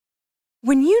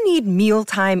When you need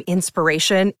mealtime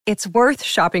inspiration, it's worth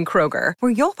shopping Kroger,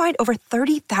 where you'll find over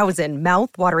 30,000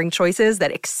 mouth-watering choices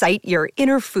that excite your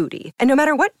inner foodie. And no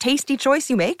matter what tasty choice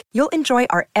you make, you'll enjoy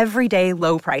our everyday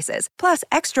low prices, plus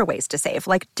extra ways to save,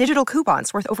 like digital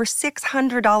coupons worth over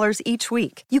 $600 each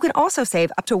week. You can also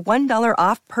save up to $1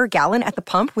 off per gallon at the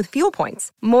pump with fuel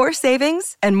points. More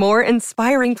savings and more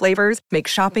inspiring flavors make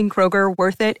shopping Kroger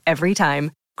worth it every time.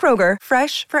 Kroger,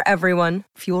 fresh for everyone.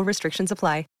 Fuel restrictions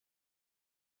apply.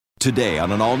 Today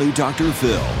on an all-new Dr.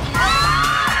 Phil.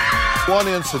 One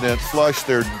incident flushed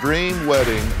their dream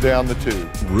wedding down the tube.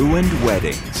 Ruined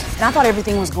weddings. And I thought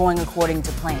everything was going according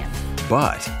to plan.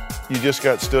 But You just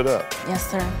got stood up. Yes,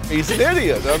 sir. He's an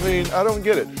idiot. I mean, I don't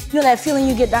get it. You know that feeling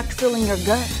you get, Dr. Phil, in your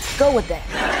gut? Go with that.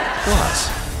 plus,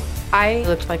 I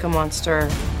looked like a monster.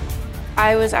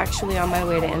 I was actually on my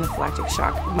way to anaphylactic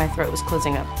shock. My throat was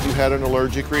closing up. You had an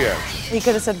allergic reaction. He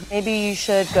could have said, maybe you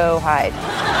should go hide.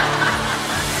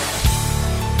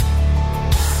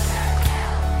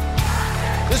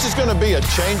 This is going to be a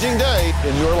changing day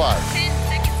in your life. 10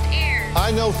 seconds to air.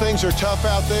 I know things are tough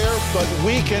out there, but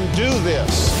we can do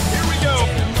this. Here we go.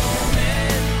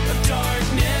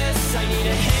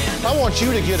 I want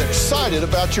you to get excited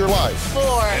about your life. 4,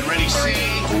 And ready,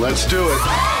 see. Let's do it.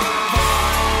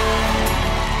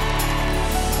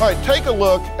 All right, take a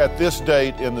look at this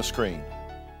date in the screen.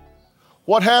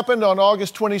 What happened on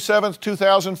August 27th,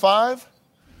 2005?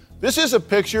 This is a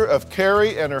picture of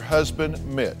Carrie and her husband,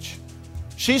 Mitch.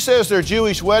 She says their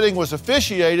Jewish wedding was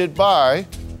officiated by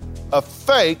a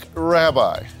fake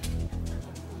rabbi.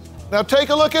 Now take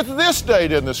a look at this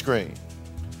date in the screen.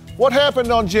 What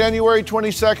happened on January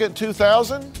 22nd,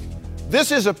 2000?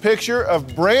 This is a picture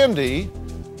of Brandy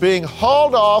being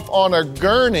hauled off on a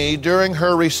gurney during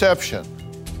her reception.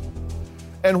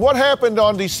 And what happened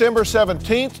on December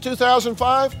 17th,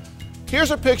 2005?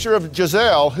 Here's a picture of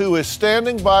Giselle, who is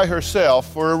standing by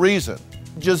herself for a reason.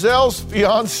 Giselle's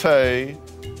fiance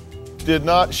did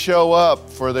not show up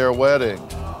for their wedding.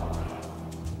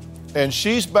 And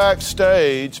she's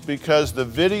backstage because the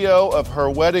video of her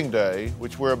wedding day,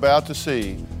 which we're about to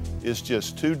see, is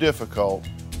just too difficult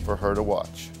for her to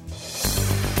watch.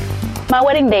 My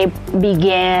wedding day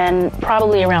began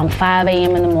probably around 5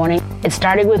 a.m. in the morning. It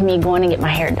started with me going to get my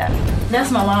hair done.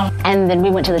 That's my mom. And then we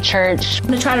went to the church. I'm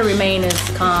gonna try to remain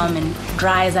as calm and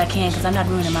dry as I can because I'm not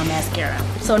ruining my mascara.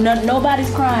 So nobody's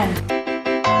crying.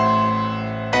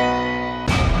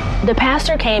 The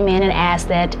pastor came in and asked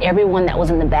that everyone that was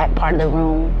in the back part of the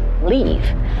room leave.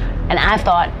 And I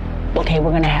thought, okay,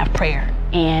 we're gonna have prayer.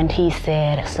 And he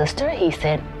said, sister, he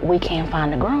said, we can't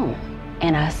find the groom.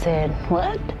 And I said,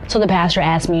 what? So the pastor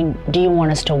asked me, do you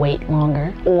want us to wait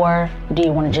longer? Or do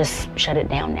you want to just shut it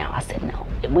down now? I said, no,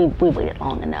 we waited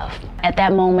long enough. At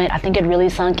that moment, I think it really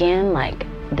sunk in, like,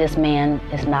 this man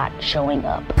is not showing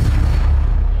up.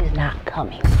 He's not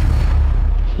coming.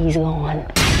 He's gone.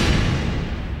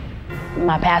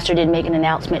 My pastor did make an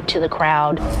announcement to the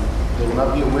crowd. There will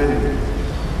not be a wedding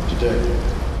today.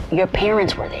 Your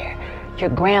parents were there. Your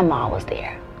grandma was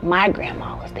there. My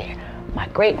grandma was there. My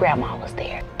great-grandma was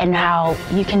there. And how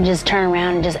you can just turn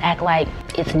around and just act like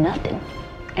it's nothing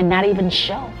and not even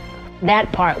show.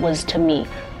 That part was, to me,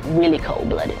 really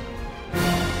cold-blooded.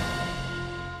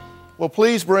 Well,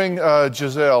 please bring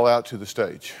Giselle out to the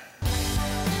stage.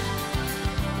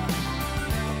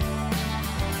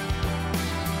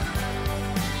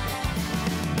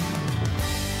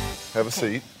 Have a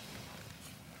seat.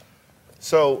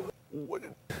 So,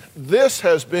 this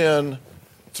has been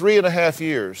 3.5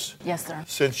 years. Yes, sir.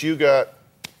 Since you got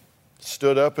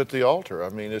stood up at the altar. I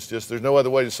mean, it's just, there's no other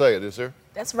way to say it, is there?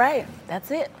 That's right.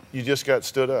 That's it. You just got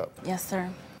stood up. Yes, sir.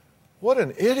 What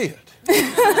an idiot.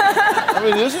 I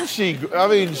mean, isn't she, I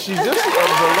mean, she's just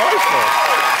delightful.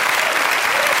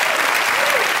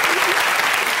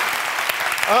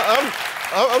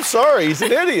 I'm sorry, he's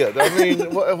an idiot. I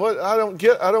mean, what I don't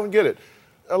get it.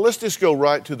 Let's just go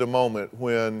right to the moment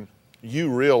when you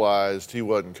realized he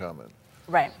wasn't coming.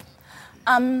 Right.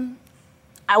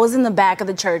 I was in the back of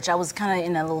the church. I was kind of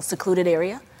in a little secluded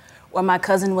area where my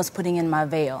cousin was putting in my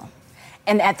veil.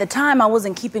 And at the time, I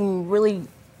wasn't keeping really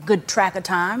good track of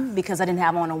time because I didn't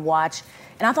have on a watch.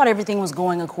 And I thought everything was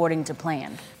going according to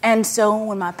plan. And so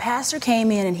when my pastor came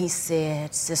in and he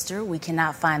said, sister, we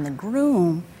cannot find the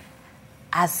groom,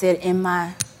 I said in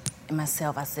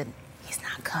myself, I said, he's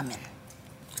not coming.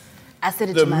 I said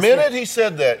it to myself. The minute he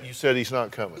said that, you said he's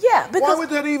not coming. Yeah, because why would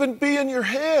that even be in your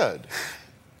head?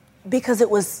 Because it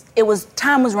was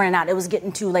time was running out. It was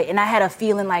getting too late. And I had a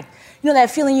feeling like, you know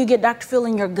that feeling you get, Dr. Phil,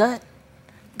 in your gut?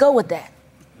 Go with that.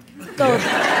 Go with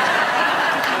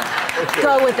that. Okay.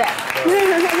 Go with that.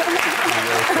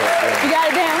 You got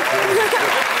it down?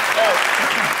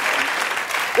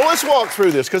 Well, let's walk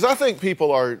through this, because I think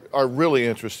people are really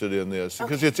interested in this,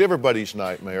 because it's everybody's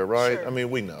nightmare, right? Sure. I mean,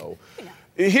 we know.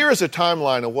 Here is a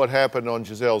timeline of what happened on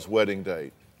Giselle's wedding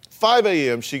date. 5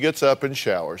 a.m., she gets up and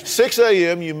showers. 6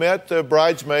 a.m., you met the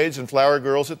bridesmaids and flower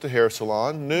girls at the hair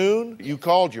salon. Noon, you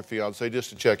called your fiance just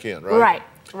to check in, right?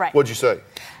 Right. What'd you say?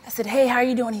 I said, hey, how are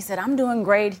you doing? He said, I'm doing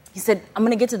great. He said, I'm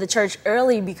going to get to the church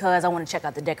early because I want to check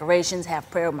out the decorations, have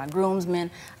prayer with my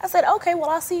groomsmen. I said, okay, well,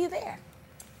 I'll see you there.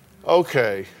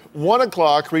 Okay. 1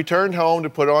 o'clock, returned home to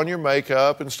put on your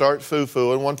makeup and start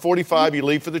foo-fooing. 1:45, you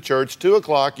leave for the church. 2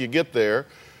 o'clock, you get there.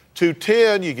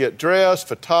 2:10, you get dressed.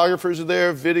 Photographers are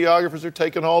there. Videographers are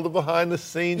taking all the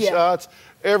behind-the-scenes shots.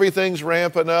 Everything's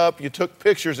ramping up. You took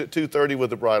pictures at 2:30 with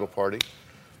the bridal party.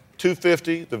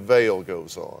 2:50, the veil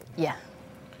goes on. Yeah.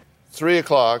 3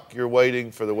 o'clock, you're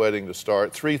waiting for the wedding to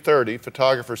start. 3:30,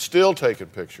 photographers still taking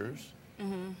pictures.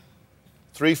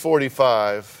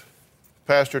 3:45,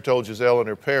 pastor told Giselle and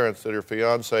her parents that her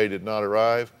fiancé did not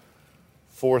arrive.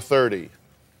 4:30,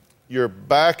 you're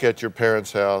back at your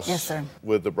parents' house. Yes, sir.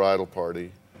 With the bridal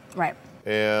party. Right.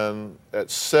 And at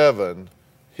 7,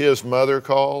 his mother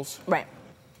calls. Right.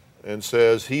 And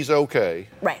says he's okay.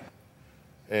 Right.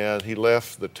 And he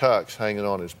left the tux hanging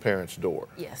on his parents' door.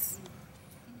 Yes.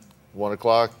 1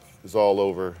 o'clock is all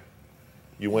over.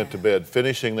 You went to bed,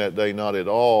 finishing that day not at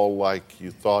all like you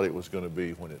thought it was going to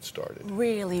be when it started.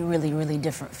 Really, really, really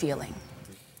different feeling.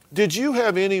 Did you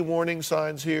have any warning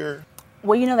signs here?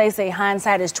 Well, you know they say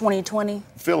hindsight is 20/20.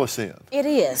 Fill us in. It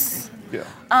is. Yeah.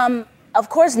 Of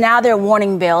course, now they're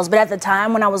warning bells, but at the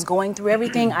time when I was going through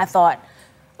everything, I thought,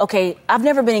 okay, I've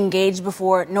never been engaged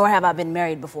before, nor have I been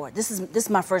married before. This is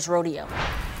my first rodeo.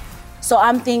 So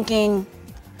I'm thinking,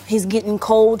 he's getting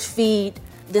cold feet.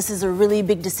 This is a really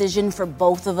big decision for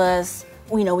both of us.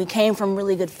 You know, we came from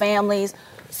really good families.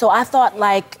 So I thought,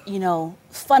 like, you know,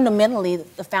 fundamentally,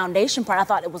 the foundation part, I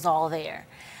thought it was all there.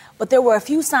 But there were a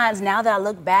few signs now that I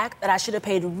look back that I should have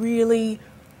paid really,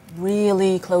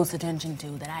 really close attention to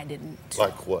that I didn't.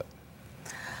 Like what?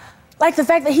 Like the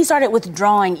fact that he started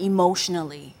withdrawing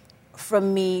emotionally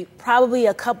from me probably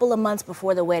a couple of months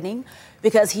before the wedding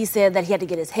because he said that he had to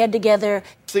get his head together.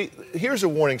 See, here's a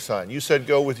warning sign. You said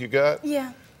go with your gut?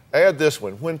 Yeah. Add this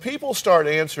one. When people start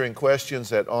answering questions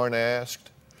that aren't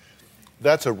asked,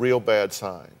 that's a real bad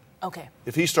sign. Okay.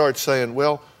 If he starts saying,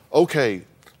 well, okay,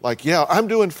 like, yeah, I'm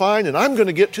doing fine and I'm going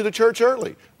to get to the church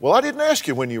early. Well, I didn't ask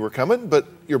you when you were coming, but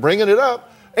you're bringing it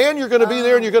up. And you're going to be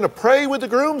there and you're going to pray with the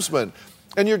groomsmen.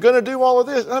 And you're going to do all of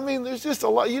this. I mean, there's just a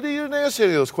lot. You didn't ask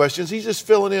any of those questions. He's just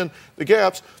filling in the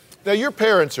gaps. Now, your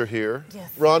parents are here. Yes.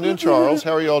 Rhonda and Charles,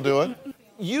 how are y'all doing?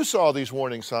 You saw these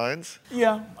warning signs.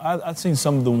 Yeah, I've seen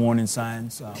some of the warning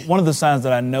signs. One of the signs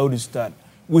that I noticed that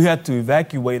we had to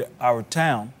evacuate our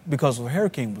town because a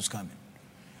hurricane was coming.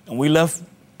 And we left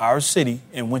our city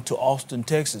and went to Austin,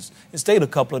 Texas, and stayed a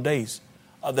couple of days.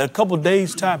 That couple of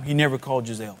days' time, he never called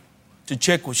Giselle to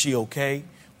check was she okay,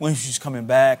 when she's coming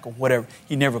back or whatever.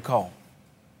 He never called.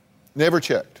 Never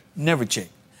checked? Never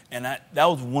checked. And that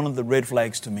was one of the red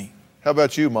flags to me. How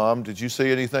about you, Mom? Did you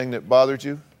see anything that bothered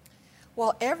you?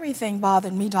 Well, everything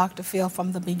bothered me, Dr. Phil,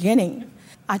 from the beginning.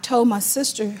 I told my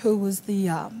sister, who was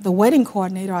the wedding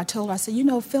coordinator, I told her, I said, you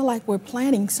know, feel like we're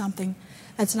planning something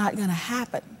that's not going to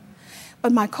happen.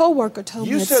 But my coworker told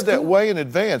me you said that way in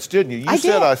advance, didn't you? You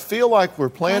said, I feel like we're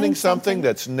planning something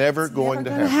that's never going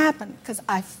to happen. Because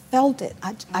I felt it.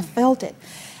 I felt it.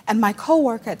 And my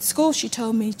coworker at school, she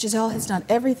told me, Giselle has done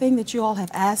everything that you all have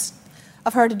asked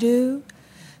of her to do.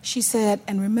 She said,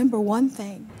 and remember one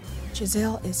thing,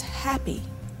 Giselle is happy.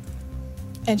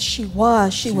 And she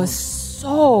was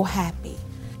so happy.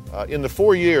 In the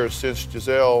 4 years since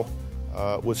Giselle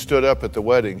was stood up at the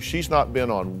wedding, she's not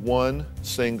been on one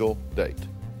single date.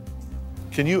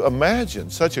 Can you imagine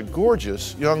such a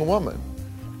gorgeous young woman?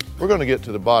 We're going to get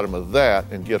to the bottom of that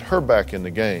and get her back in the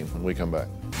game when we come back.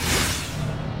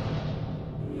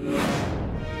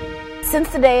 Since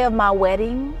the day of my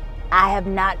wedding, I have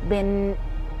not been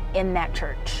in that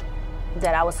church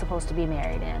that I was supposed to be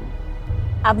married in.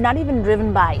 I've not even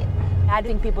driven by it. I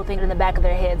think people think in the back of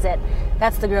their heads that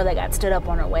that's the girl that got stood up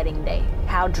on her wedding day.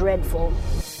 How dreadful.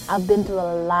 I've been through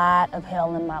a lot of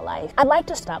hell in my life. I'd like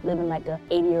to stop living like a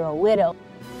 80-year-old widow.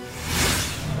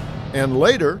 And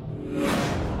later,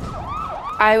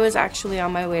 I was actually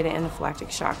on my way to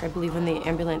anaphylactic shock. I believe when the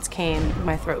ambulance came,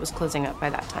 my throat was closing up by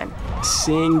that time.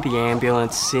 Seeing the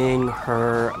ambulance, seeing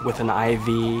her with an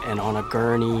IV and on a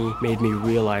gurney made me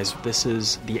realize this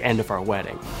is the end of our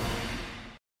wedding.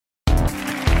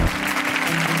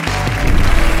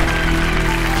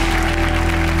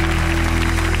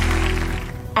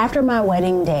 After my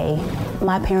wedding day,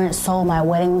 My parents sold my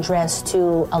wedding dress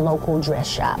to a local dress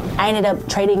shop. I ended up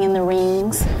trading in the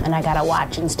rings, and I got a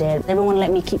watch instead. Everyone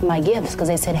let me keep my gifts because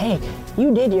they said, hey,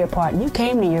 you did your part. You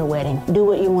came to your wedding. Do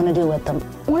what you want to do with them.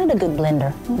 I wanted a good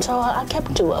blender, and so I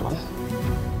kept 2 of them.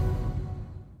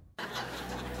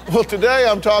 Well, today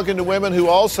I'm talking to women who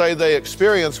all say they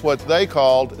experienced what they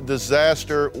called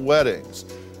disaster weddings.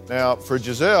 Now, for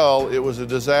Giselle, it was a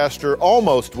disaster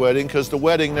almost wedding because the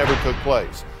wedding never took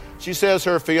place. She says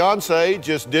her fiance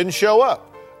just didn't show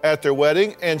up at their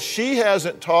wedding, and she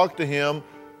hasn't talked to him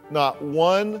not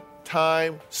one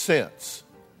time since.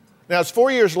 Now, it's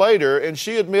 4 years later, and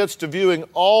she admits to viewing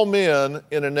all men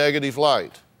in a negative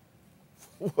light.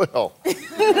 Well...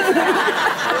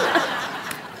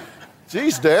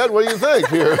 Geez, Dad, what do you think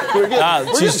here? We're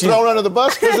getting thrown under the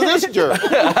bus because of this jerk.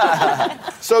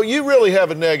 So you really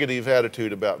have a negative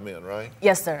attitude about men, right?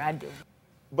 Yes, sir, I do.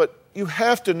 But you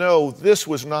have to know this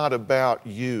was not about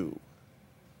you.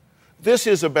 This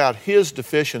is about his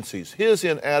deficiencies, his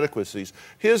inadequacies,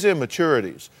 his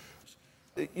immaturities.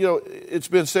 You know, it's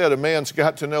been said a man's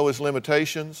got to know his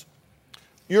limitations.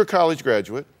 You're a college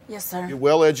graduate. Yes, sir. You're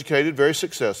well educated, very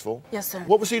successful. Yes, sir.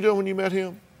 What was he doing when you met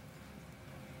him?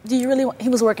 He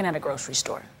was working at a grocery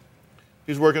store.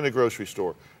 He was working at a grocery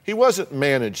store. He wasn't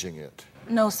managing it.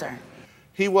 No, sir.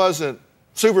 He wasn't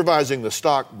supervising the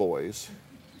stock boys.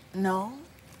 No.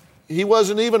 He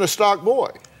wasn't even a stock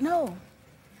boy. No.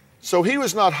 So he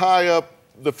was not high up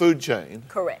the food chain.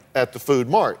 Correct. At the food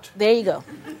mart. There you go.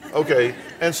 Okay.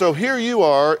 And so here you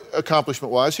are,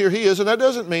 accomplishment-wise. Here he is. And that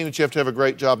doesn't mean that you have to have a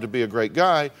great job to be a great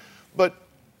guy. But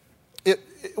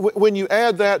when you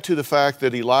add that to the fact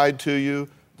that he lied to you,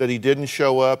 that he didn't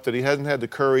show up, that he hasn't had the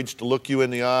courage to look you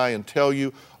in the eye and tell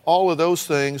you all of those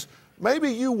things,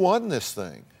 maybe you won this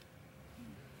thing.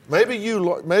 Maybe you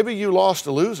lost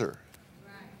a loser.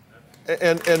 Right.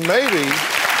 And maybe,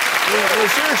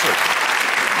 seriously.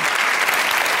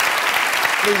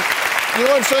 You know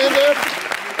what I'm saying, Dad?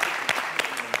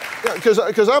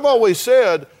 Because I've always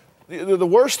said the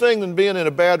worst thing than being in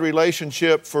a bad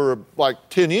relationship for like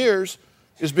 10 years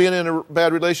is being in a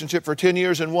bad relationship for 10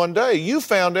 years in one day. You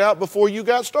found out before you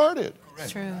got started.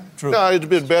 True. Now, it'd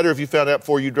have been better if you found out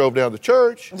before you drove down to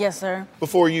church. Yes, sir.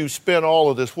 Before you spent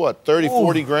all of this, 30,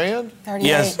 40 grand? 38.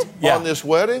 Yes. On this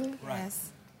wedding? Right.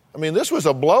 Yes. I mean, this was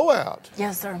a blowout.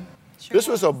 Yes, sir. This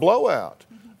was a blowout.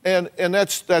 And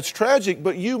that's tragic,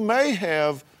 but you may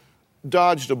have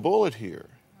dodged a bullet here.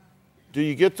 Do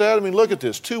you get that? I mean, look at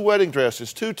this. 2 wedding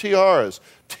dresses, 2 tiaras,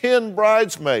 10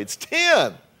 bridesmaids,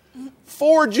 10.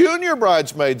 4 junior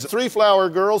bridesmaids, 3 flower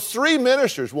girls, 3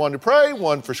 ministers, 1 to pray,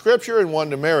 1 for scripture, and 1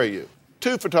 to marry you.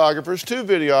 2 photographers, 2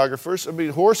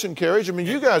 videographers, horse and carriage.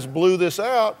 You guys blew this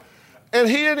out. And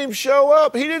he didn't even show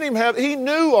up. He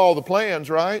knew all the plans,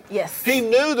 right? Yes. He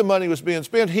knew the money was being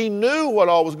spent. He knew what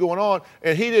all was going on,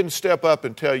 and he didn't step up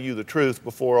and tell you the truth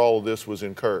before all of this was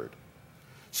incurred.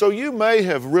 So you may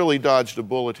have really dodged a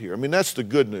bullet here. That's the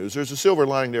good news. There's a silver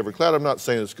lining to every cloud. I'm not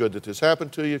saying it's good that this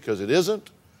happened to you, because it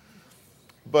isn't.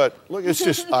 But look, it's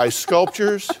just ice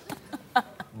sculptures,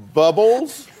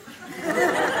 bubbles,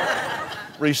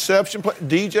 reception,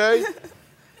 DJ.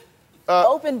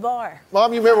 Open bar.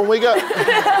 Mom, you remember when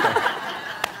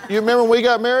we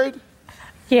got married?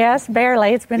 Yes,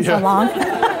 barely. It's been so long.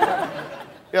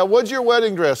 Yeah, what'd your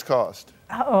wedding dress cost?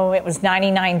 Oh, it was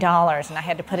 $99, and I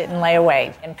had to put it in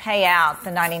layaway and pay out the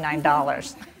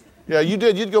 $99. Yeah, you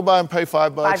did. You'd go by and pay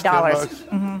 $5, $5. $10.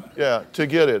 Mm-hmm. Yeah, to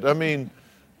get it.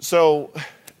 So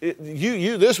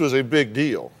this was a big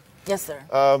deal. Yes, sir.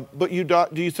 But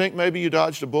do you think maybe you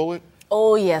dodged a bullet?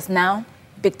 Oh, yes. Now,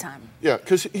 big time. Yeah,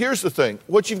 because here's the thing.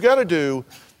 What you've got to do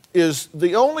is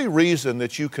the only reason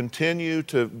that you continue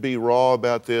to be raw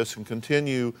about this and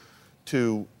continue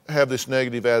to have this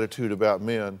negative attitude about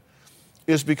men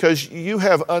is because you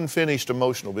have unfinished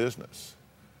emotional business.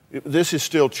 This is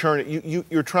still churning.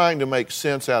 You're trying to make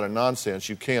sense out of nonsense.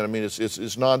 You can't.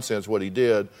 It's nonsense what he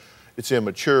did. It's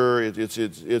immature.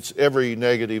 It's every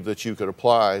negative that you could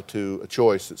apply to a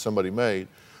choice that somebody made.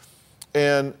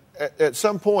 And at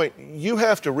some point, you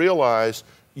have to realize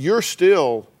you're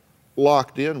still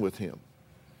locked in with him.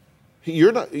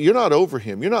 You're not over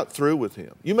him. You're not through with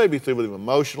him. You may be through with him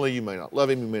emotionally. You may not love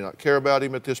him. You may not care about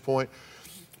him at this point.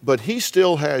 But he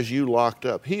still has you locked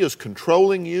up. He is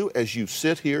controlling you as you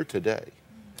sit here today.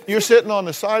 You're sitting on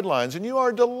the sidelines, and you are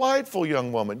a delightful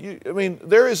young woman.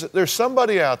 There's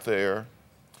somebody out there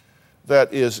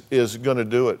that is going to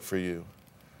do it for you.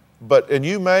 And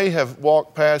you may have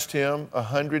walked past him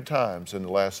 100 times in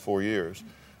the last 4 years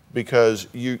because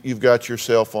you've got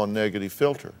yourself on negative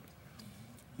filter.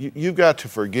 You've got to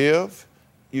forgive,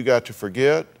 you've got to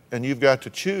forget, and you've got to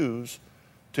choose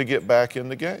to get back in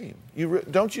the game.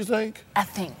 Don't you think? I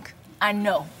think. I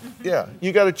know. Yeah,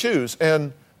 you got to choose.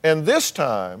 And this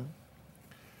time,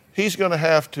 he's going to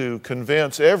have to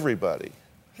convince everybody.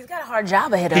 He's got a hard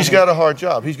job ahead of him. He's got a hard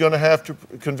job. He's going to have to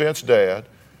convince Dad.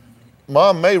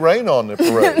 Mom may rain on the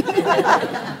parade.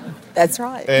 That's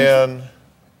right. And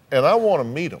I want to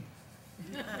meet him.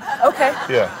 Okay.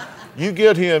 Yeah. You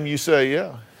get him, you say,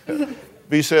 yeah.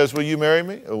 B says, will you marry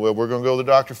me? Oh, well, we're going to go to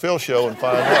the Dr. Phil show and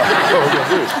find out what we're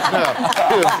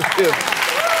going to do. Now,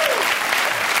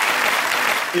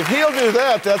 if he'll do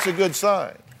that, that's a good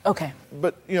sign. Okay.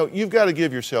 But, you've got to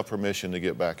give yourself permission to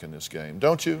get back in this game,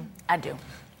 don't you? I do.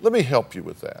 Let me help you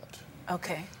with that.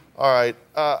 Okay. All right.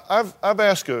 I've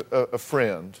asked a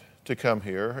friend to come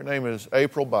here. Her name is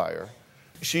April Beyer.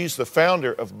 She's the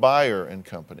founder of Beyer and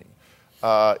Company.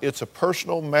 It's a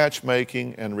personal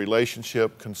matchmaking and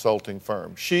relationship consulting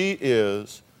firm. She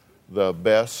is the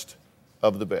best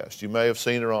of the best. You may have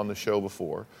seen her on the show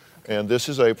before. And this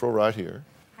is April right here.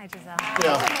 Hi, Giselle.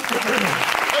 Yeah.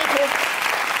 April,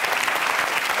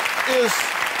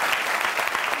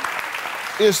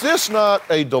 is this not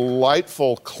a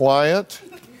delightful client?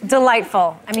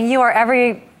 Delightful. I mean, you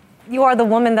are the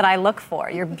woman that I look for.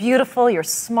 You're beautiful, you're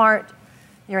smart,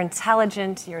 you're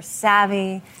intelligent, you're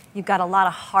savvy, you've got a lot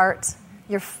of heart,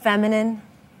 you're feminine.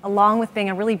 Along with being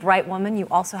a really bright woman, you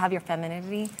also have your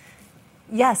femininity.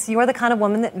 Yes, you are the kind of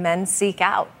woman that men seek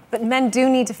out, but men do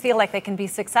need to feel like they can be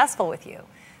successful with you.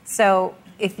 So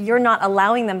if you're not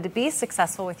allowing them to be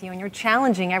successful with you and you're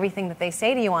challenging everything that they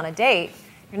say to you on a date,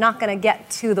 you're not going to get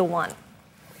to the one.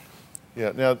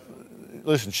 Yeah, now,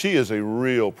 listen, she is a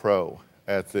real pro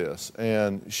at this,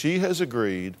 and she has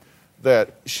agreed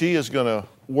that she is going to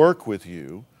work with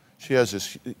you. She has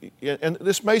this, and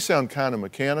this may sound kind of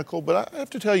mechanical, but I have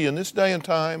to tell you, in this day and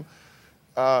time,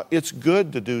 it's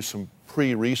good to do some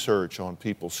pre-research on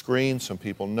people's screens. Some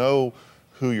people know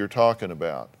who you're talking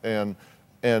about, and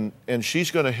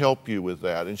she's going to help you with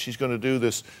that. And she's going to do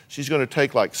this. She's going to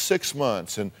take like 6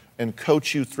 months and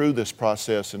coach you through this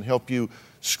process and help you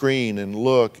screen and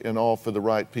look and all for the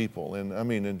right people.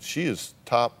 And she is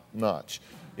top notch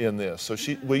in this. So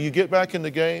will you get back in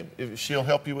the game if she'll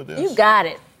help you with this? You got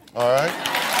it. All right.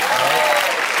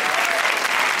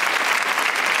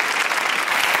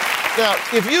 Now,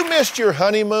 if you missed your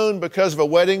honeymoon because of a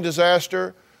wedding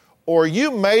disaster, or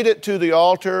you made it to the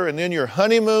altar and then your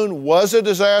honeymoon was a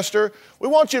disaster, we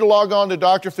want you to log on to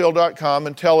drphil.com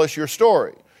and tell us your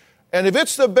story. And if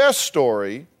it's the best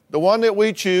story, the one that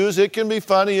we choose, it can be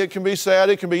funny, it can be sad,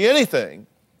 it can be anything,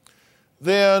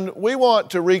 then we want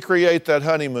to recreate that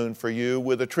honeymoon for you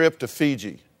with a trip to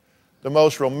Fiji, the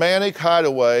most romantic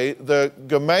hideaway, the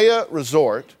Gamea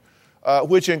Resort,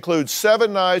 which includes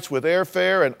 7 nights with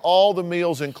airfare and all the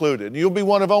meals included. And you'll be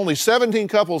one of only 17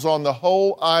 couples on the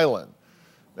whole island.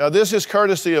 Now, this is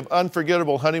courtesy of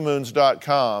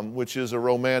UnforgettableHoneymoons.com, which is a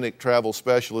romantic travel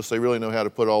specialist. They really know how to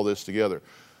put all this together.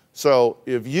 So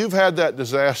if you've had that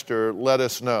disaster, let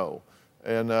us know.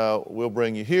 And we'll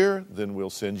bring you here, then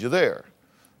we'll send you there.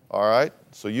 All right?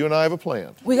 So you and I have a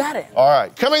plan. We got it. All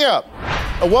right. Coming up,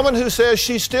 a woman who says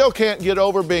she still can't get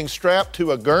over being strapped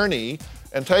to a gurney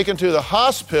and taken to the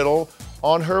hospital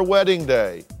on her wedding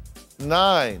day.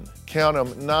 9, count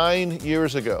them, 9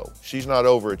 years ago. She's not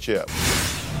over it yet.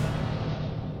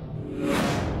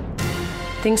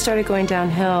 Things started going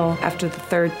downhill after the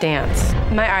 3rd dance.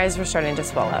 My eyes were starting to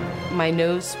swell up. My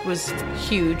nose was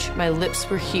huge, my lips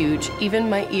were huge, even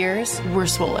my ears were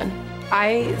swollen.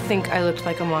 I think I looked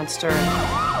like a monster.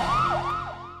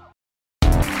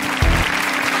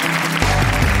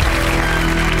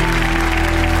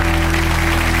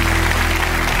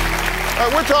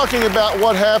 We're talking about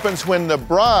what happens when the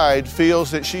bride feels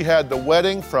that she had the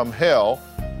wedding from hell,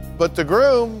 but the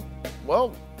groom,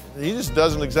 well, he just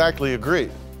doesn't exactly agree.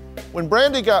 When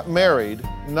Brandy got married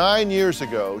 9 years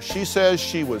ago, she says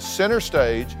she was center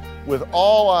stage with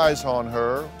all eyes on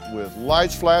her, with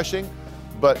lights flashing,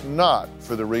 but not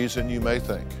for the reason you may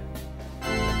think.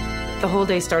 The whole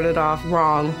day started off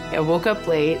wrong. I woke up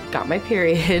late, got my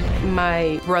period.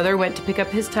 My brother went to pick up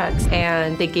his tux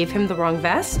and they gave him the wrong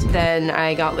vest. Then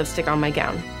I got lipstick on my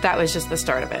gown. That was just the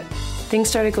start of it. Things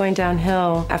started going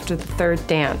downhill after the 3rd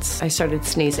dance. I started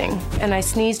sneezing. And I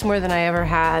sneezed more than I ever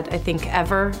had, I think,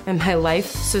 ever in my life.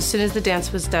 So as soon as the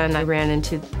dance was done, I ran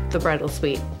into the bridal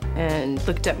suite and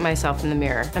looked at myself in the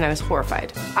mirror, and I was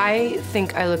horrified. I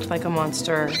think I looked like a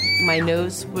monster. My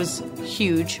nose was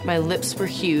huge, my lips were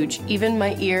huge, even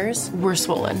my ears were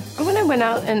swollen. When I went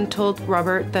out and told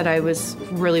Robert that I was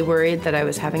really worried that I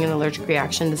was having an allergic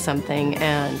reaction to something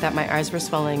and that my eyes were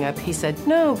swelling up, he said,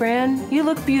 "No, Bran, you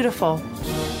look beautiful."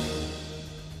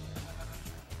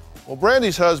 Well,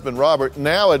 Brandy's husband, Robert,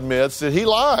 now admits that he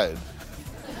lied.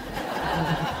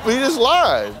 He just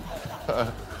lied.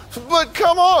 But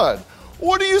come on,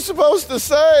 what are you supposed to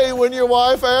say when your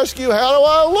wife asks you, how do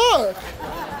I look?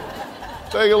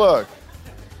 Take a look.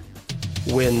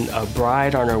 When a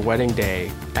bride on her wedding day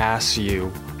asks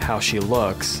you how she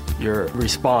looks, your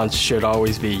response should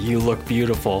always be, you look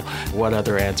beautiful. What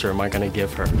other answer am I going to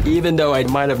give her? Even though I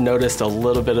might have noticed a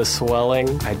little bit of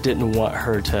swelling, I didn't want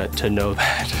her to know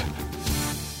that.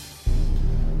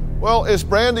 Well, as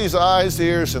Brandy's eyes,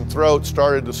 ears, and throat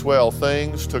started to swell,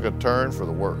 things took a turn for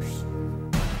the worse.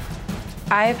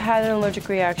 I've had an allergic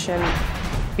reaction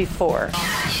before,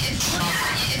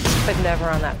 but never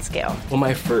on that scale. Well,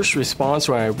 my first response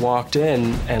when I walked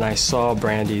in and I saw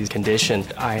Brandy's condition,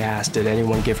 I asked, did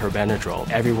anyone give her Benadryl?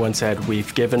 Everyone said,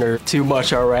 we've given her too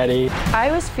much already.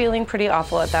 I was feeling pretty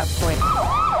awful at that point.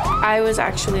 I was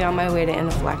actually on my way to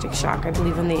anaphylactic shock. I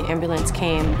believe when the ambulance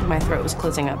came, my throat was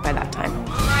closing up by that time.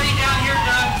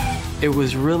 It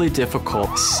was really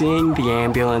difficult. Seeing the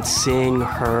ambulance, seeing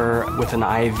her with an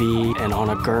IV and on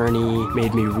a gurney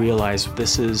made me realize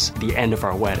this is the end of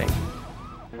our wedding.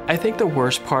 I think the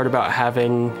worst part about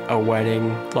having a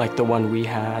wedding like the one we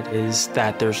had is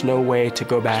that there's no way to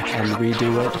go back and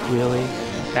redo it, really.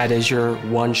 That is your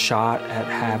one shot at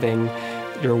having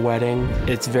your wedding.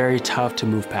 It's very tough to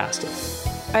move past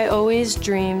it. I always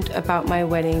dreamed about my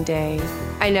wedding day.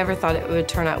 I never thought it would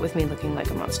turn out with me looking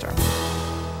like a monster.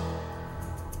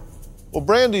 Well,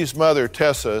 Brandy's mother,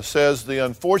 Tessa, says the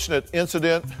unfortunate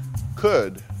incident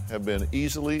could have been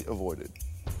easily avoided.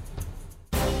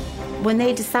 When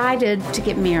they decided to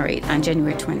get married on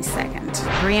January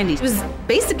 22nd, Brandy was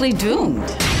basically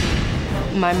doomed.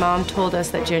 My mom told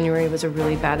us that January was a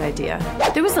really bad idea.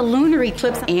 There was a lunar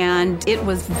eclipse, and it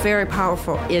was very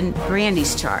powerful in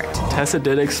Brandy's chart. Tessa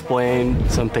did explain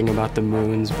something about the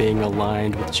moons being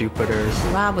aligned with Jupiter.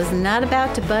 Rob was not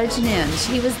about to budge in.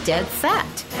 She was dead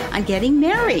set on getting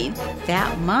married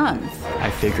that month. I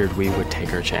figured we would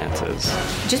take our chances.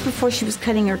 Just before she was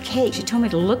cutting her cake, she told me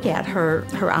to look at her.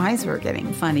 Her eyes were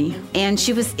getting funny, and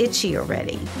she was itchy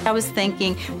already. I was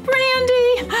thinking,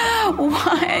 Brandy,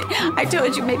 why? I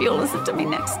told you maybe you'll listen to me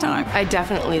next time. I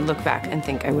definitely look back and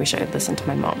think I wish I had listened to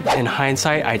my mom. In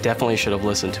hindsight, I definitely should have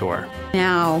listened to her.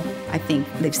 Now, I think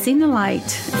they've seen the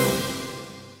light.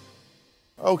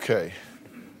 Okay,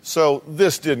 so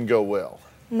this didn't go well.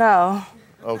 No.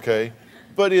 Okay,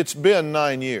 but it's been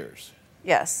 9 years.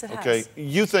 Yes, it has. Okay,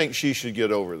 you think she should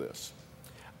get over this?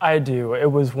 I do.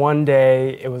 It was one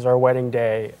day, it was our wedding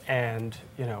day, and,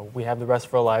 you know, we have the rest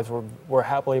of our lives. We're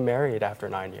happily married after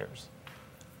 9 years.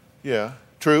 Yeah,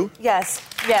 true? Yes,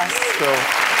 yes.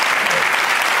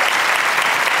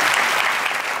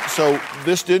 So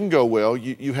this didn't go well.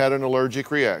 You had an allergic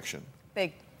reaction.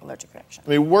 Big allergic reaction. I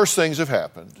mean, worse things have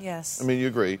happened. Yes. I mean, you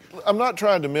agree. I'm not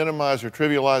trying to minimize or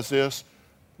trivialize this,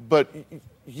 but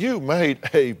you made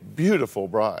a beautiful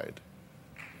bride.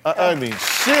 I mean,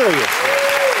 seriously.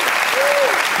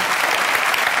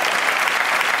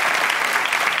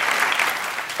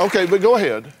 Okay, but go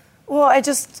ahead. Well, I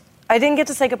didn't get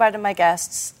to say goodbye to my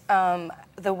guests.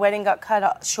 The wedding got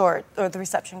cut short, or the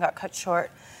reception got cut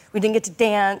short. We didn't get to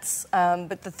dance,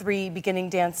 but the 3 beginning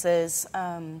dances,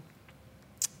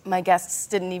 my guests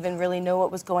didn't even really know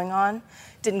what was going on.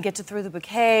 Didn't get to throw the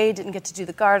bouquet, didn't get to do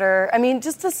the garter. I mean,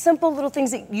 just the simple little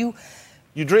things that you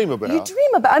dream about. You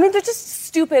dream about. I mean, they're just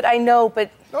stupid, I know,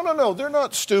 but... No, they're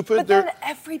not stupid. But then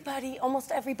everybody,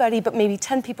 almost everybody, but maybe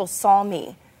 10 people saw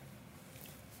me.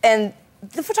 And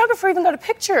the photographer even got a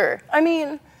picture. I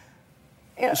mean...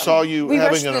 You know, saw you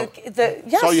having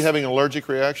yes. Saw you having an allergic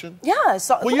reaction? Yeah.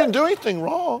 Well, you didn't do anything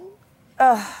wrong.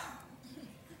 I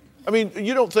mean,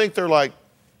 you don't think they're like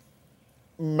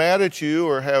mad at you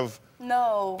or have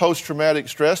post-traumatic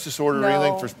stress disorder or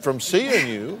anything from seeing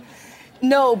you?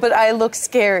 No, but I look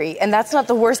scary, and that's not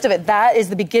the worst of it. That is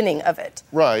the beginning of it.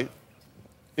 Right.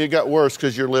 It got worse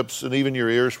because your lips and even your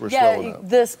ears were swollen up.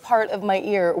 This part of my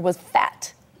ear was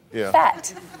fat. Yeah.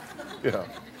 Fat. Yeah.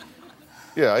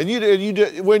 Yeah, and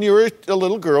you when you're a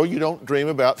little girl, you don't dream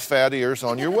about fat ears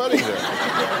on your wedding day.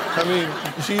 I mean,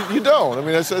 you don't. I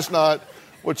mean, that's not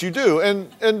what you do.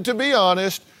 And to be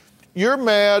honest, you're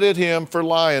mad at him for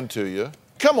lying to you.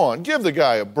 Come on, give the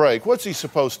guy a break. What's he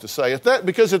supposed to say?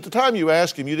 Because at the time you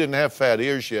asked him, you didn't have fat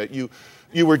ears yet. You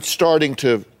were starting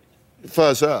to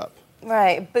fuzz up.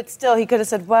 Right, but still, he could have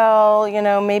said, well, you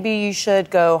know, maybe you should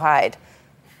go hide.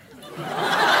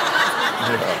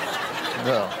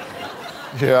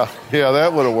 Yeah,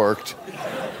 that would have worked.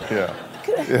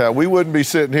 Yeah, we wouldn't be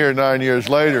sitting here 9 years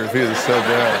later if he'd have said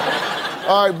that.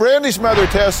 All right, Brandy's mother,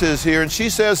 Tessa, is here, and she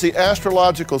says the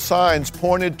astrological signs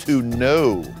pointed to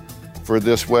no. for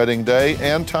this wedding day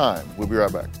and time. We'll be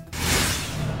right back.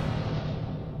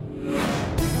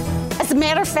 As a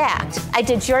matter of fact, I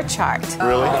did your chart.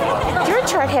 Really? Your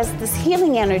chart has this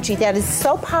healing energy that is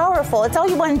so powerful. It's all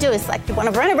you want to do. It's like you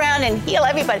want to run around and heal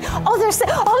everybody. Oh,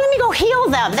 let me go heal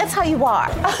them. That's how you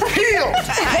are. Healed!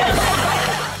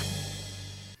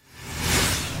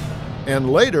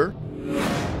 And later,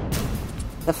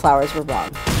 the flowers were wrong.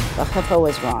 The chuppah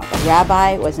was wrong. The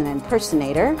rabbi was an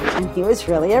impersonator, and he was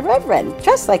really a reverend,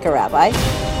 just like a rabbi.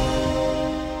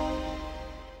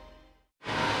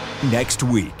 Next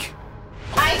week.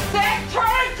 I said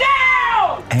turn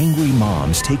down! Angry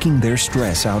moms taking their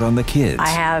stress out on the kids. I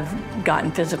have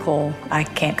gotten physical. I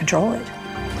can't control it.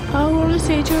 I want to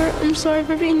say to her, I'm sorry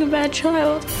for being a bad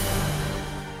child.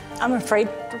 I'm afraid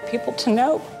for people to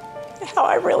know how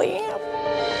I really am.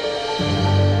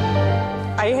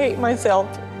 I hate myself.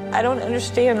 I don't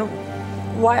understand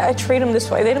why I treat them this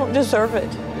way. They don't deserve it.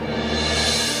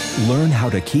 Learn how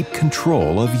to keep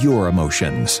control of your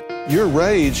emotions. Your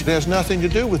rage has nothing to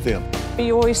do with them.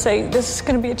 You always say, this is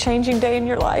going to be a changing day in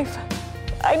your life.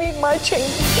 I need my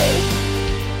changing day.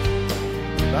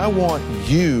 I want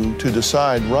you to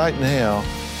decide right now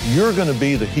you're going to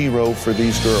be the hero for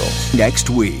these girls. Next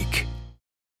week.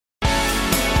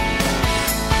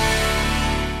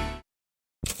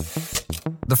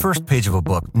 The first page of a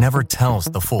book never tells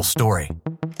the full story.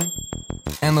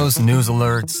 And those news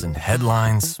alerts and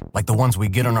headlines, like the ones we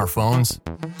get on our phones,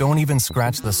 don't even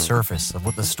scratch the surface of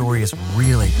what the story is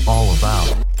really all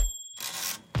about.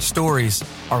 Stories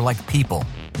are like people,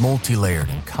 multi-layered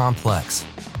and complex.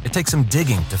 It takes some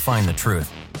digging to find the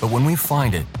truth, but when we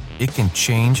find it, it can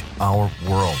change our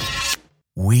world.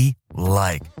 We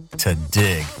like to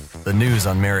dig. The news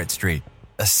on Merritt Street.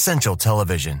 Essential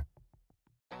television.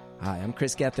 Hi, I'm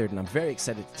Chris Gethard, and I'm very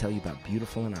excited to tell you about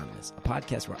Beautiful Anonymous, a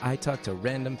podcast where I talk to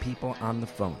random people on the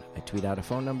phone. I tweet out a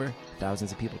phone number,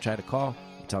 thousands of people try to call.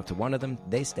 You talk to one of them,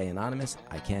 they stay anonymous.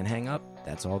 I can't hang up.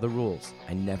 That's all the rules.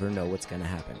 I never know what's going to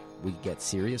happen. We get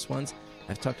serious ones.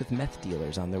 I've talked with meth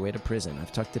dealers on their way to prison.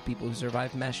 I've talked to people who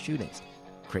survived mass shootings.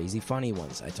 Crazy funny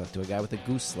ones. I talked to a guy with a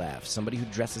goose laugh, somebody who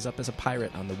dresses up as a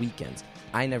pirate on the weekends.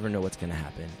 I never know what's going to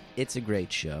happen. It's a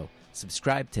great show.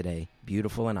 Subscribe today,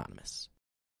 Beautiful Anonymous.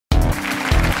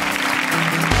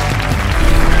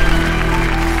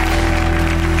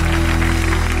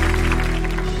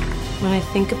 When I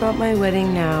think about my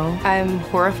wedding now, I'm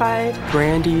horrified.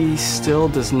 Brandy still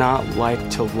does not like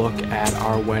to look at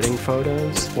our wedding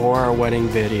photos or our wedding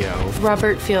video.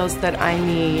 Robert feels that I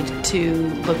need to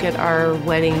look at our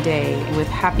wedding day with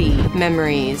happy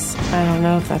memories. I don't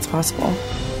know if that's possible.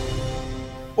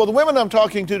 Well, the women I'm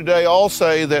talking to today all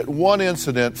say that one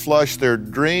incident flushed their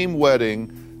dream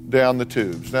wedding down the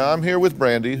tubes. Now, I'm here with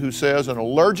Brandy, who says an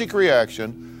allergic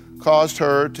reaction caused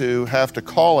her to have to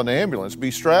call an ambulance, be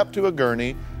strapped to a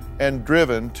gurney, and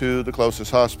driven to the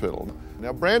closest hospital.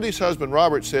 Now, Brandy's husband,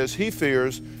 Robert, says he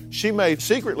fears she may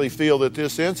secretly feel that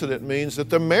this incident means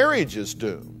that the marriage is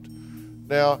doomed.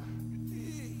 Now,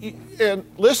 and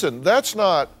listen, that's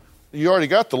not, you already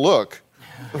got the look.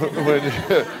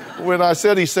 When I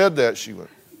said he said that, she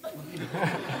went,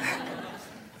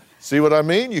 see what I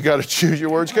mean? You got to choose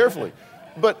your words carefully.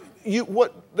 But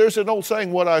there's an old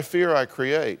saying, what I fear, I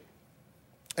create.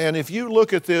 And if you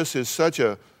look at this as such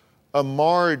a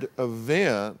marred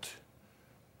event,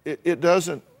 it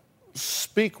doesn't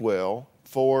speak well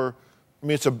for, I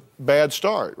mean, it's a bad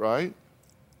start, right?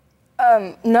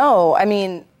 No, I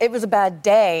mean, it was a bad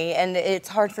day, and it's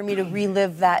hard for me to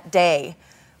relive that day.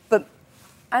 But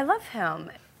I love him.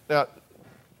 Now,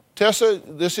 Tessa,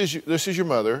 this is your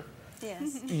mother.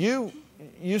 Yes.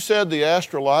 You said the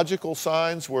astrological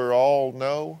signs were all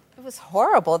no? It was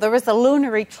horrible. There was a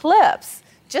lunar eclipse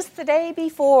just the day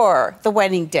before the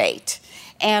wedding date.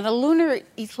 And a lunar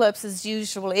eclipse is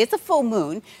usually, it's a full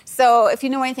moon. So if you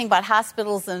know anything about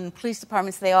hospitals and police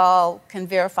departments, they all can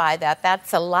verify that.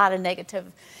 That's a lot of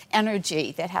negative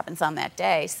energy that happens on that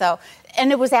day. So,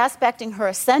 and it was aspecting her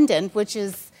ascendant, what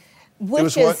is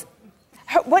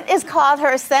called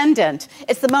her ascendant.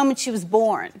 It's the moment she was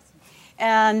born.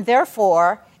 And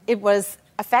therefore, it was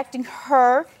affecting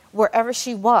her wherever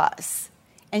she was.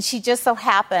 And she just so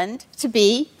happened to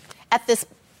be at this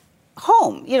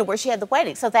home, where she had the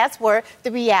wedding. So that's where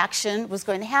the reaction was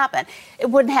going to happen. It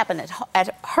wouldn't happen at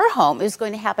her home. It was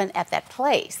going to happen at that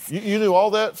place. You knew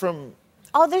all that from...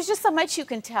 Oh, there's just so much you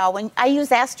can tell. When I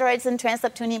use asteroids and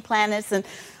trans-Neptunian planets, and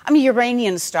I'm a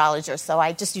Uranian astrologer, so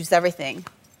I just use everything.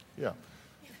 Yeah.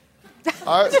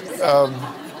 I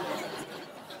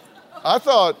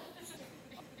thought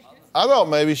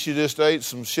maybe she just ate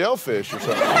some shellfish or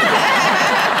something.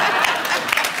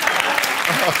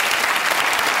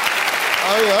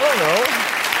 I don't know.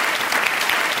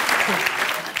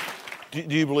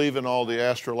 Do you believe in all the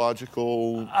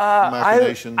astrological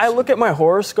machinations? I look at my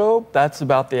horoscope. That's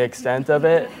about the extent of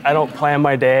it. I don't plan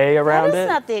my day around it. That is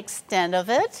not the extent of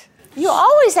it. You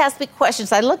always ask me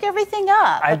questions. I look everything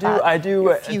up. I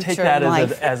do take that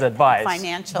as advice.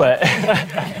 Financial. But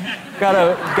got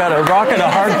a rock in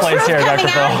a hard place here, Dr.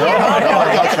 Phil.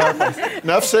 I got you.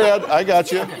 Enough said. I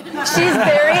got you. She's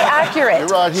very accurate. You're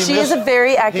right. She is a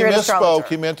very accurate astrologer.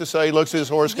 He meant to say he looks at his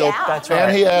horoscope. Yeah. That's right.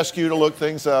 And he asked you to look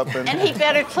things up. And he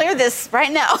better clear this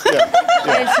right now.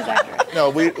 Yeah. No,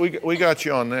 we got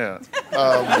you on that.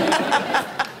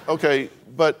 Okay,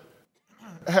 but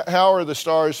how are the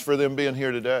stars for them being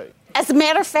here today? As a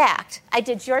matter of fact, I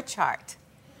did your chart.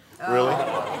 Really?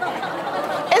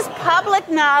 It's public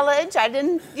knowledge. I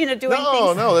didn't, do anything.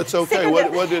 No, that's okay. Give me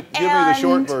the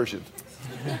short version.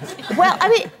 Well, I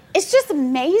mean, it's just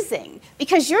amazing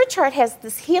because your chart has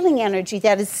this healing energy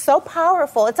that is so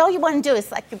powerful. It's all you want to do.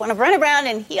 It's like you want to run around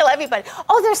and heal everybody.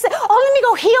 Let me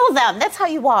go heal them. That's how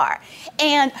you are.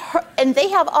 And they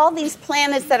have all these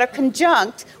planets that are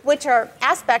conjunct, which are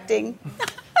aspecting.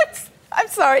 I'm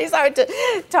sorry, it's hard to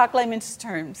talk layman's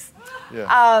terms.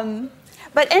 Yeah.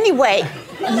 But anyway,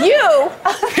 you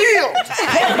healed.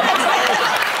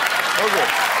 Okay.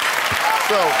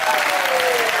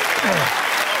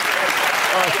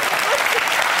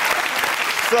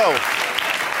 So,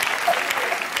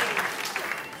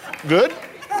 good?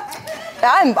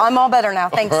 I'm all better now,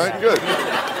 thanks. All right, good.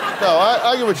 No,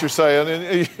 I get what you're saying,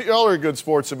 and y'all are good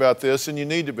sports about this, and you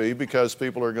need to be because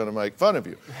people are going to make fun of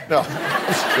you. No, I'm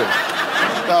just kidding.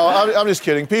 No, I'm just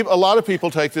kidding. A lot of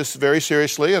people take this very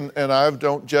seriously, and I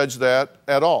don't judge that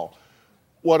at all.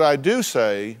 What I do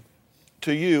say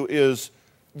to you is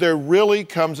there really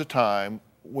comes a time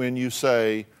when you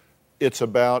say it's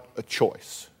about a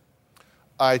choice.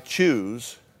 I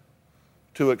choose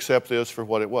to accept this for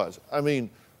what it was. I mean,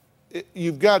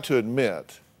 you've got to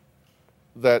admit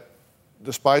that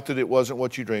despite that it wasn't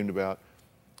what you dreamed about,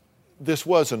 this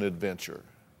was an adventure.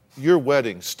 Your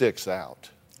wedding sticks out.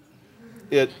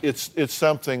 It's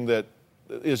something that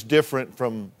is different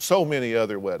from so many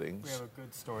other weddings. We have a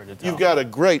good story to tell. You've got a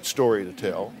great story to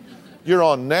tell. You're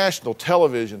on national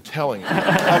television telling it.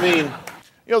 I mean,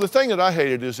 the thing that I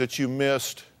hated is that you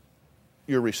missed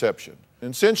your reception.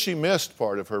 And since she missed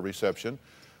part of her reception,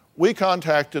 we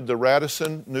contacted the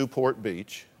Radisson Newport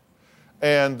Beach,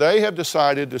 and they have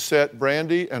decided to set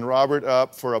Brandy and Robert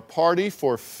up for a party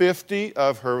for 50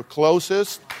 of her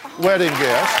closest wedding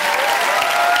guests.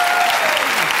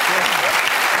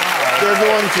 They're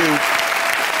going to,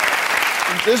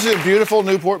 this is a beautiful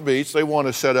Newport Beach. They want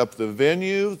to set up the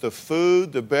venue, the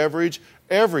food, the beverage,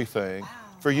 everything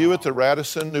for you at the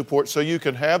Radisson Newport so you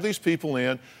can have these people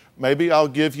in. Maybe I'll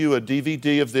give you a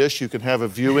DVD of this. You can have a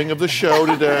viewing of the show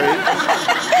today.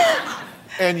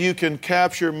 And you can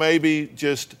capture maybe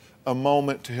just a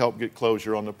moment to help get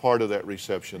closure on the part of that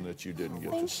reception that you didn't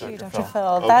get to see. Thank you, Dr. Phil.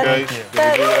 Okay?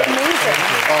 That's amazing.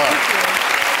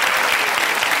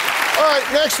 All right,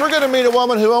 next we're going to meet a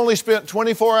woman who only spent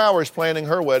 24 hours planning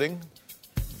her wedding.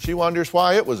 She wonders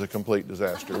why it was a complete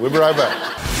disaster. We'll be right back.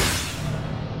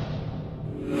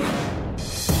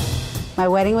 My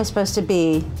wedding was supposed to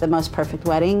be the most perfect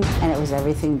wedding, and it was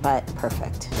everything but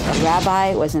perfect. The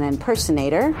rabbi was an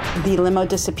impersonator. The limo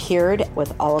disappeared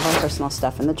with all of our personal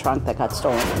stuff in the trunk that got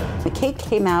stolen. The cake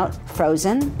came out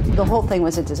frozen. The whole thing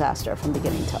was a disaster from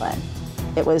beginning to end.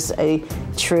 It was a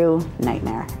true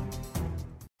nightmare.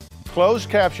 Closed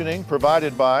captioning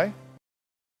provided by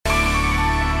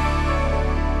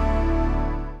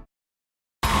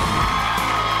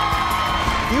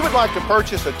If you would like to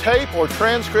purchase a tape or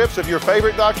transcripts of your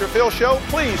favorite Dr. Phil show,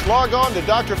 please log on to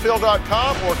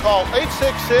drphil.com or call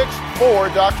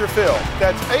 866-4-DR-PHIL.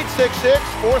 That's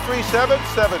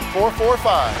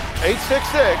 866-437-7445.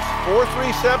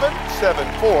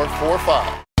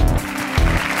 866-437-7445.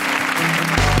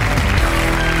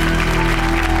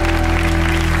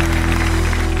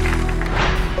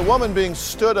 A woman being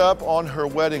stood up on her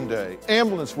wedding day.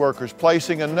 Ambulance workers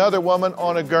placing another woman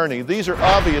on a gurney. These are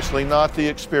obviously not the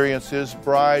experiences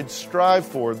brides strive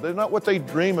for. They're not what they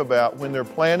dream about when they're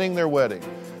planning their wedding.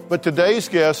 But today's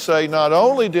guests say not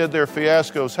only did their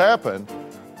fiascos happen,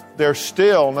 they're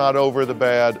still not over the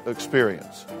bad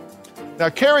experience. Now,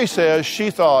 Carrie says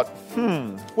she thought,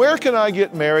 where can I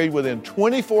get married within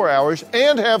 24 hours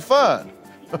and have fun?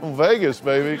 Vegas,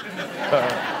 baby.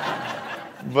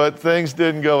 But things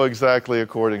didn't go exactly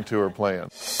according to her plan.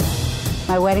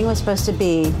 My wedding was supposed to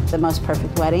be the most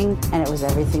perfect wedding, and it was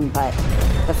everything but.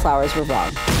 The flowers were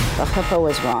wrong. The chuppah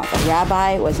was wrong. The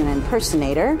rabbi was an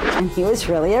impersonator, and he was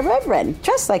really a reverend,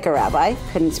 dressed like a rabbi.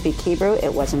 Couldn't speak Hebrew.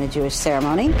 It wasn't a Jewish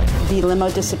ceremony. The limo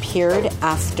disappeared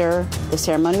after the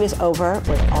ceremony was over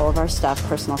with all of our stuff,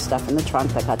 personal stuff in the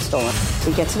trunk that got stolen.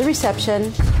 We get to the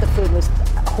reception. The food was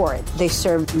horrid. They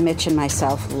served Mitch and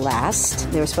myself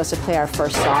last. They were supposed to play our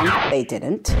first song. They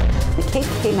didn't. The cake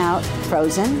came out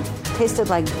frozen, tasted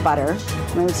like butter.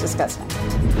 I mean, it was disgusting.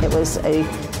 It was a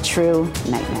true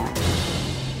nightmare.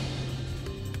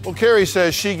 Well, Carrie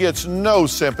says she gets no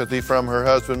sympathy from her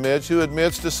husband, Mitch, who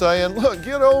admits to saying, look,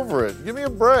 get over it. Give me a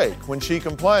break when she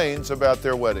complains about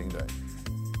their wedding day.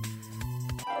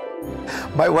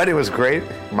 My wedding was great.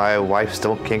 My wife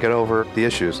still can't get over the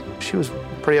issues. She was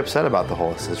pretty upset about the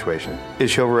whole situation.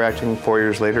 Is she overreacting 4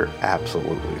 years later?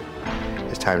 Absolutely.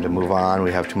 It's time to move on.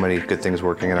 We have too many good things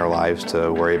working in our lives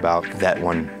to worry about that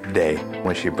one day.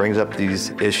 When she brings up these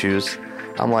issues,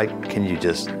 I'm like, can you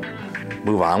just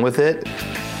move on with it?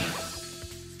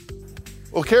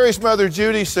 Well, Carrie's mother,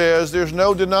 Judy, says there's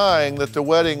no denying that the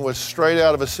wedding was straight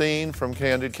out of a scene from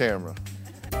Candid Camera.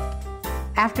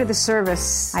 After the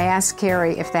service, I asked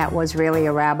Carrie if that was really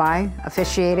a rabbi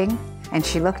officiating, and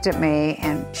she looked at me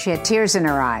and she had tears in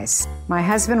her eyes. My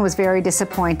husband was very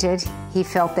disappointed. He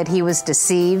felt that he was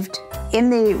deceived. In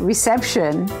the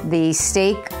reception, the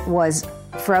steak was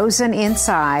frozen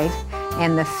inside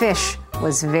and the fish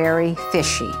was very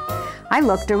fishy. I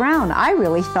looked around. I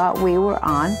really thought we were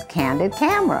on Candid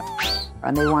Camera,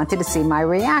 and they wanted to see my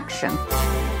reaction.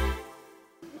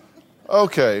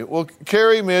 Okay, well,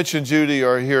 Carrie, Mitch, and Judy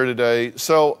are here today.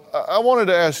 So I wanted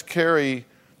to ask Carrie,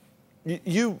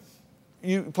 you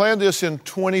planned this in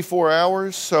 24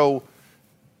 hours, so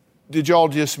did y'all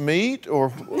just meet,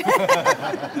 or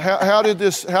how did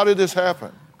this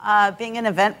happen? Being an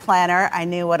event planner, I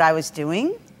knew what I was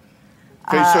doing.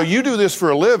 Okay, so you do this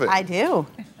for a living. I do.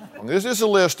 This is a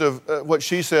list of what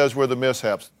she says were the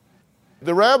mishaps.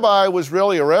 The rabbi was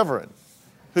really a reverend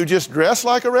who just dressed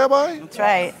like a rabbi? That's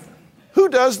right. Who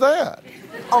does that?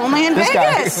 Only in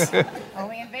Vegas.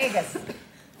 Only in Vegas.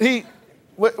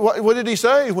 What did he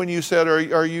say when you said,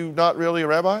 are you not really a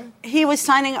rabbi? He was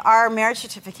signing our marriage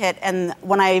certificate, and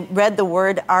when I read the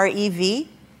word REV,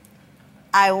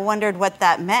 I wondered what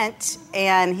that meant,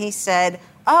 and he said,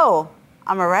 oh,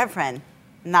 I'm a reverend,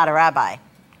 not a rabbi.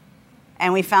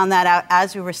 And we found that out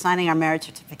as we were signing our marriage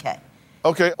certificate.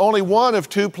 Okay, only one of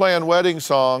two planned wedding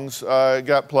songs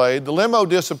got played. The limo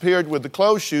disappeared with the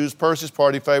clothes, shoes, purses,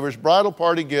 party favors, bridal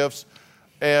party gifts,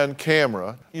 and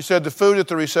camera. You said the food at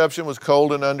the reception was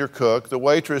cold and undercooked. The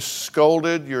waitress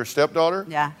scolded your stepdaughter?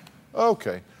 Yeah.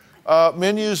 Okay.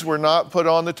 Menus were not put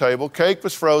on the table. Cake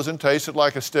was frozen, tasted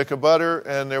like a stick of butter,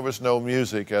 and there was no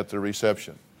music at the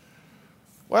reception.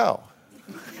 Wow.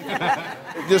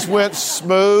 It just went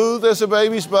smooth as a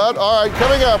baby's butt. All right,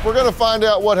 coming up, we're going to find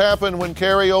out what happened when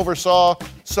Carrie oversaw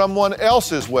someone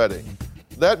else's wedding.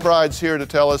 That bride's here to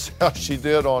tell us how she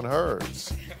did on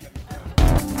hers.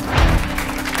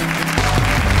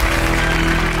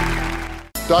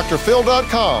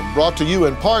 DrPhil.com, brought to you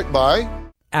in part by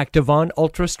Activon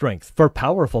Ultra Strength for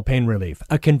powerful pain relief.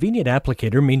 A convenient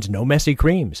applicator means no messy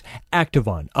creams.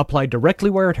 Activon, applied directly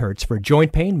where it hurts for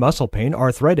joint pain, muscle pain,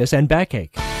 arthritis, and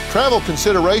backache. Travel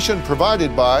consideration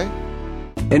provided by...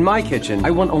 In my kitchen,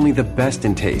 I want only the best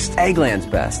in taste. Eggland's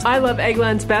Best. I love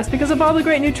Eggland's Best because of all the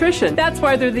great nutrition. That's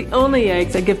why they're the only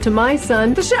eggs I give to my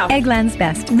son, the chef. Eggland's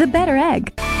Best, the better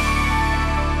egg.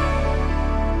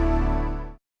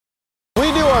 We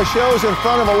do our shows in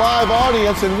front of a live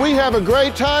audience, and we have a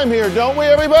great time here, don't we,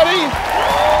 everybody?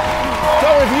 So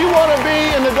if you want to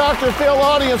be in the Dr. Phil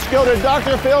audience, go to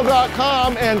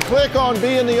drphil.com and click on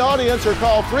Be in the Audience or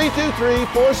call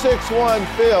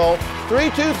 323-461-PHIL,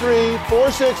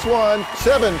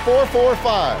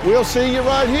 323-461-7445. We'll see you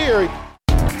right here.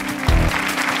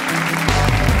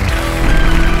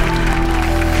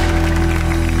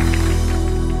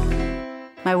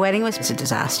 My wedding was a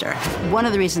disaster. One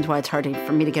of the reasons why it's hard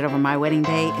for me to get over my wedding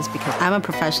day is because I'm a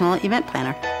professional event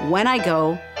planner. When I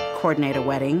go coordinate a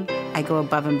wedding, I go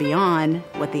above and beyond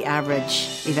what the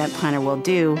average event planner will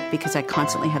do because I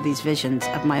constantly have these visions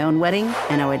of my own wedding,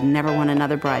 and I would never want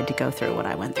another bride to go through what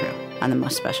I went through on the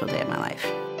most special day of my life.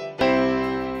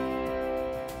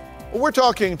 We're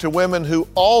talking to women who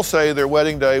all say their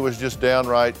wedding day was just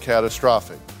downright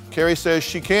catastrophic. Carrie says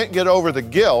she can't get over the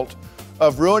guilt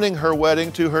of ruining her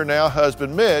wedding to her now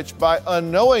husband, Mitch, by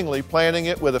unknowingly planning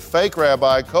it with a fake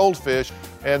rabbi, cold fish,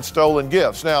 and stolen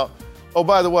gifts. Now, oh,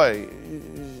 by the way,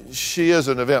 she is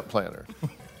an event planner.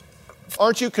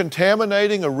 Aren't you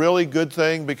contaminating a really good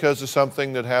thing because of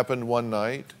something that happened one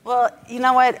night? Well, you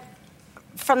know what?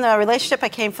 From the relationship I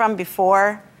came from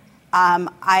before,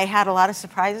 I had a lot of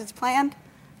surprises planned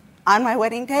on my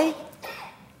wedding day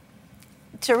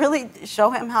to really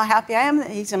show him how happy I am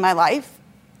that he's in my life.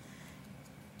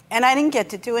 And I didn't get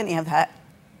to do any of that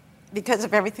because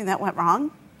of everything that went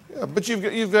wrong. Yeah, but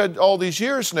you've had all these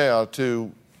years now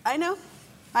to... I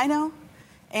know.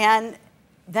 And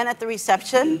then at the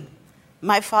reception,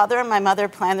 my father and my mother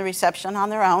planned the reception on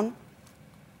their own.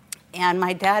 And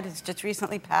my dad has just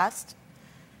recently passed.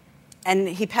 And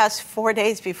he passed 4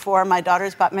 days before my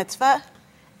daughter's bat mitzvah.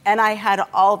 And I had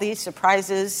all these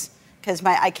surprises because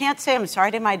I can't say I'm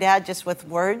sorry to my dad just with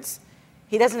words.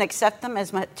 He doesn't accept them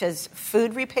as much as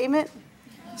food repayment.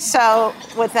 So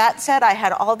with that said, I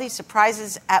had all these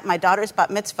surprises at my daughter's bat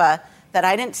mitzvah that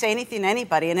I didn't say anything to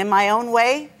anybody. And in my own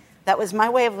way, that was my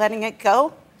way of letting it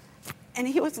go. And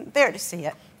he wasn't there to see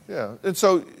it. Yeah, and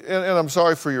so, and I'm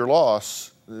sorry for your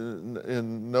loss.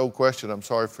 In no question, I'm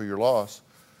sorry for your loss.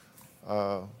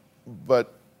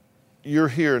 But you're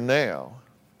here now.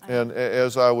 And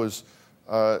as I was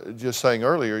just saying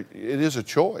earlier, it is a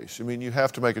choice. I mean, you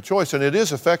have to make a choice, and it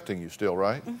is affecting you still,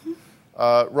 right?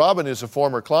 Mm-hmm. Robin is a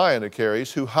former client of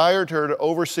Carrie's who hired her to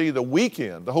oversee the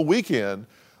whole weekend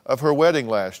of her wedding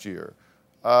last year.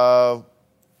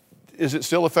 Is it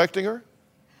still affecting her?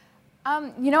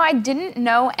 I didn't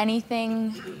know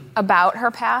anything about her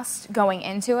past going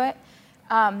into it,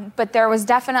 but there was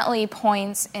definitely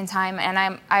points in time,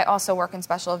 and I also work in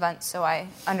special events, so I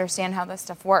understand how this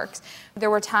stuff works.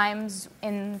 There were times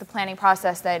in the planning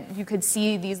process that you could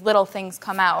see these little things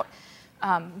come out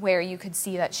where you could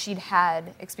see that she'd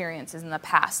had experiences in the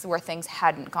past where things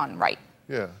hadn't gone right.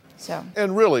 Yeah. So.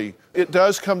 And really, it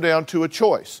does come down to a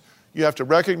choice. You have to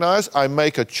recognize, I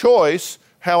make a choice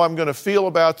how I'm going to feel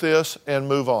about this and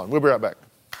move on. We'll be right back.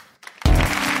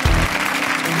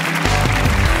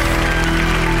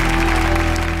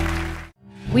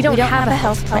 We don't have a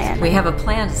health plan. We have a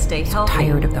plan to stay healthy.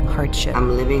 Tired of the hardship.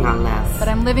 I'm living on less. But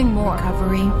I'm living more.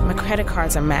 Recovery. My credit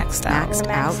cards are maxed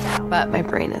out. But my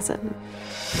brain isn't.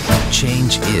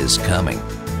 Change is coming.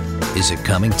 Is it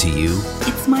coming to you?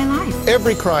 It's my life.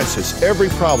 Every crisis, every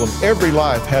problem, every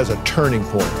life has a turning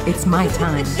point. It's my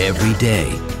time. Every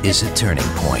day is a turning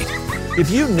point. If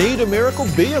you need a miracle,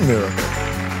 be a miracle.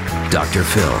 Dr.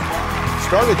 Phil.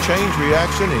 Start a change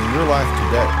reaction in your life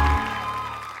today.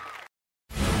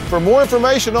 For more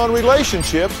information on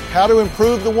relationships, how to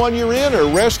improve the one you're in, or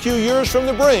rescue yours from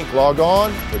the brink, log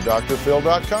on to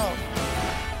drphil.com.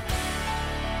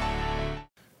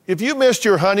 If you missed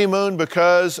your honeymoon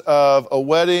because of a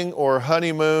wedding or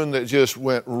honeymoon that just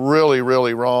went really,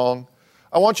 really wrong,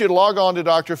 I want you to log on to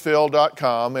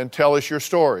drphil.com and tell us your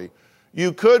story.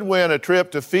 You could win a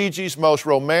trip to Fiji's most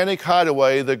romantic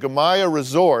hideaway, the Gamaya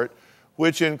Resort,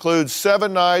 which includes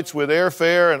 7 nights with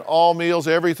airfare and all meals,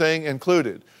 everything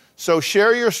included. So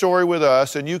share your story with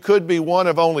us, and you could be one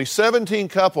of only 17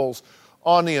 couples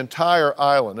on the entire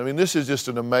island. I mean, this is just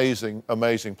an amazing,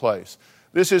 amazing place.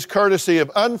 This is courtesy of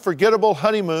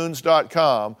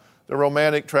UnforgettableHoneymoons.com, the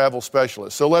romantic travel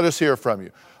specialist. So let us hear from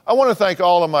you. I want to thank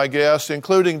all of my guests,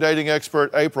 including dating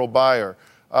expert April Beyer.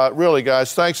 Really,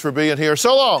 guys, thanks for being here.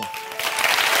 So long.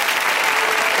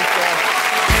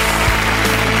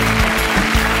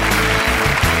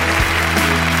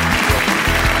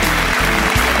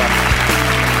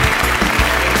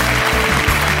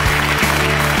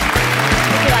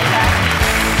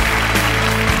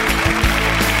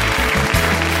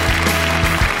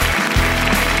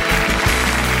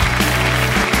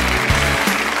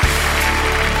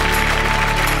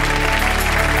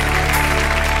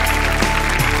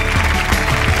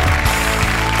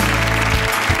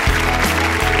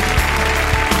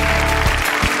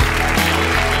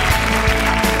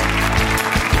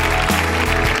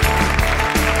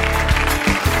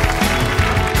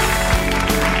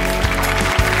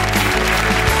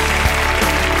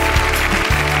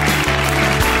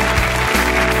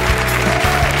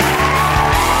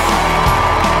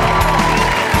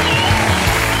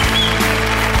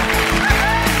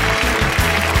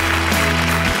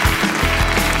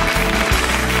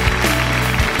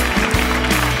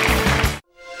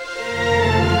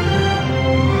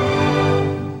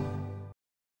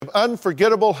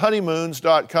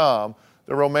 UnforgettableHoneymoons.com,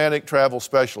 the romantic travel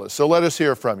specialist. So let us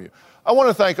hear from you. I want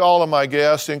to thank all of my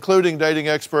guests, including dating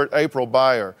expert April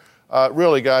Beyer.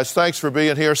 Really, guys, thanks for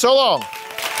being here. So long.